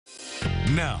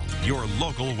Now, your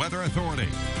local weather authority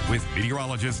with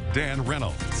meteorologist Dan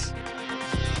Reynolds.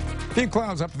 Few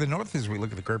clouds up to the north as we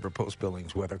look at the Gerber Post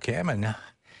Building's weather cam and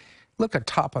look at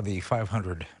top of the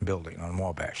 500 building on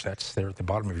Wabash. That's there at the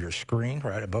bottom of your screen,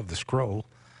 right above the scroll.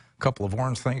 A couple of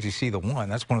orange things. You see the one.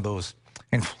 That's one of those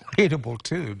inflatable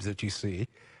tubes that you see.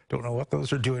 Don't know what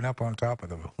those are doing up on top of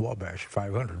the Wabash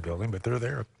 500 building, but they're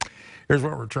there. Here's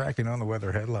what we're tracking on the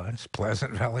weather headlines.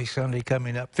 Pleasant Valley Sunday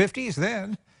coming up. 50s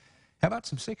then. How about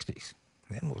some 60s?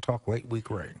 Then we'll talk late week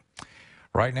rain.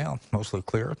 Right now, mostly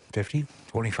clear, 50.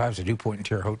 25 is a dew point in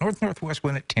Terre Haute. North-northwest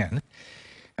wind at 10.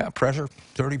 Pressure,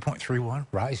 30.31,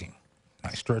 rising.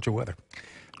 Nice stretch of weather.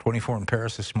 24 in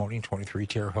Paris this morning, 23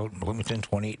 Terre Haute, Bloomington,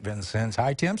 28 Vincennes.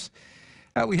 High temps,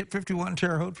 we hit 51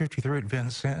 Terre Haute, 53 at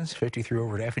Vincennes, 53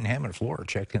 over at Effingham and Flora,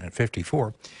 checked in at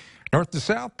 54. North to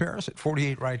south, Paris at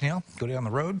 48 right now. Go down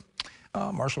the road.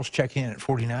 Marshall's checking in at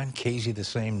 49. Casey the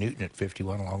same. Newton at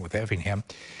 51 along with Effingham.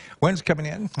 Winds coming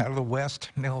in out of the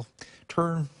west. They'll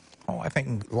turn, I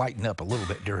think, lighten up a little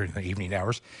bit during the evening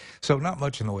hours. So not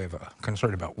much in the way of a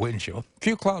concern about wind chill. A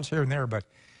few clouds here and there, but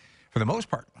for the most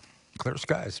part, clear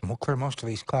skies. And we'll clear most of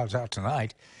these clouds out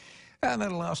tonight. And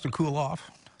that allows us to cool off.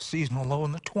 Seasonal low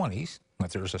in the 20s,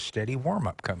 but there's a steady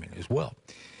warm-up coming as well.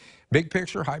 Big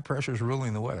picture, high pressure is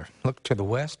ruling the weather. Look to the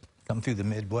west, come through the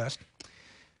Midwest.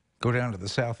 Go down to the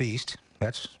southeast.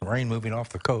 That's rain moving off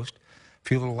the coast. A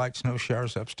few little light snow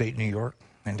showers upstate New York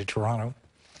and to Toronto.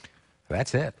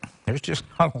 That's it. There's just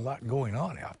not a lot going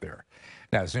on out there.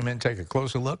 Now, zoom in, take a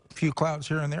closer look. A few clouds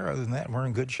here and there. Other than that, we're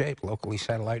in good shape. Locally,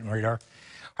 satellite and radar.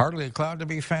 Hardly a cloud to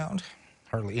be found.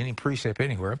 Hardly any precip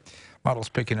anywhere. Model's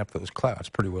picking up those clouds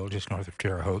pretty well just north of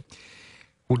Terre Haute.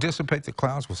 We'll dissipate the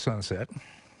clouds with sunset,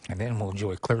 and then we'll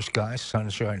enjoy clear skies,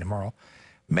 sunshine tomorrow.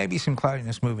 Maybe some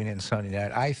cloudiness moving in Sunday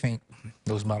night. I think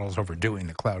those models are overdoing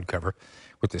the cloud cover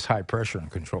with this high pressure and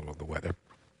control of the weather.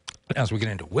 As we get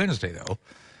into Wednesday, though,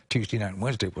 Tuesday night and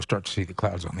Wednesday, we'll start to see the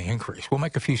clouds on the increase. We'll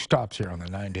make a few stops here on the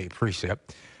 9-day precip.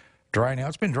 Dry now.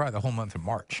 It's been dry the whole month of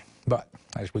March. But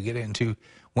as we get into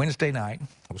Wednesday night,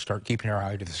 we'll start keeping our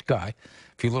eye to the sky.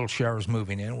 A few little showers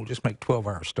moving in. We'll just make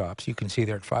 12-hour stops. You can see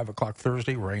there at 5 o'clock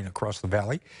Thursday, rain across the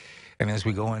valley. And as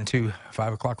we go into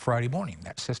 5 o'clock Friday morning,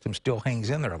 that system still hangs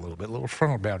in there a little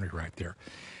frontal boundary right there.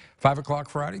 5 o'clock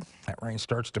Friday, that rain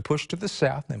starts to push to the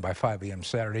south. Then by 5 a.m.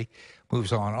 Saturday,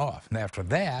 moves on off. And after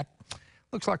that,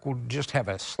 looks like we'll just have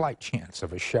a slight chance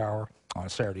of a shower on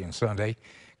Saturday and Sunday.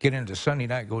 Get into Sunday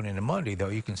night, going into Monday, though,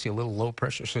 you can see a little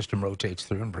low-pressure system rotates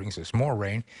through and brings us more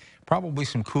rain. Probably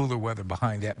some cooler weather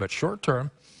behind that. But short-term,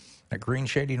 that green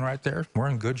shading right there, we're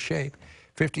in good shape.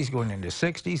 50s going into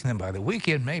 60s, and then by the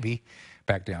weekend, maybe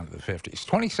back down to the 50s.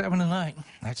 27 tonight,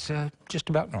 that's just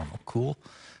about normal. Cool,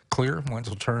 clear. Winds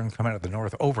will turn, come out of the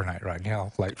north overnight right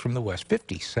now. Light from the west,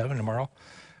 57 tomorrow.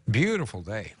 Beautiful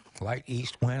day. Light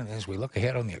east wind as we look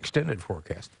ahead on the extended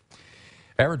forecast.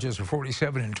 Averages are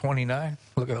 47 and 29.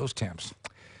 Look at those temps.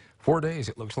 4 days,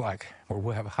 it looks like, where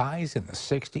we'll have highs in the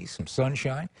 60s, some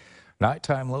sunshine.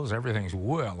 Nighttime lows, everything's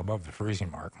well above the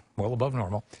freezing mark, well above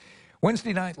normal.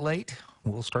 Wednesday night late,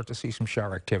 we'll start to see some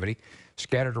shower activity.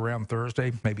 Scattered around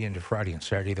Thursday, maybe into Friday and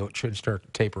Saturday, though it should start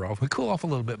to taper off. We cool off a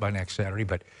little bit by next Saturday,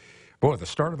 but boy, the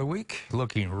start of the week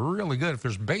looking really good. If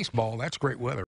there's baseball, that's great weather.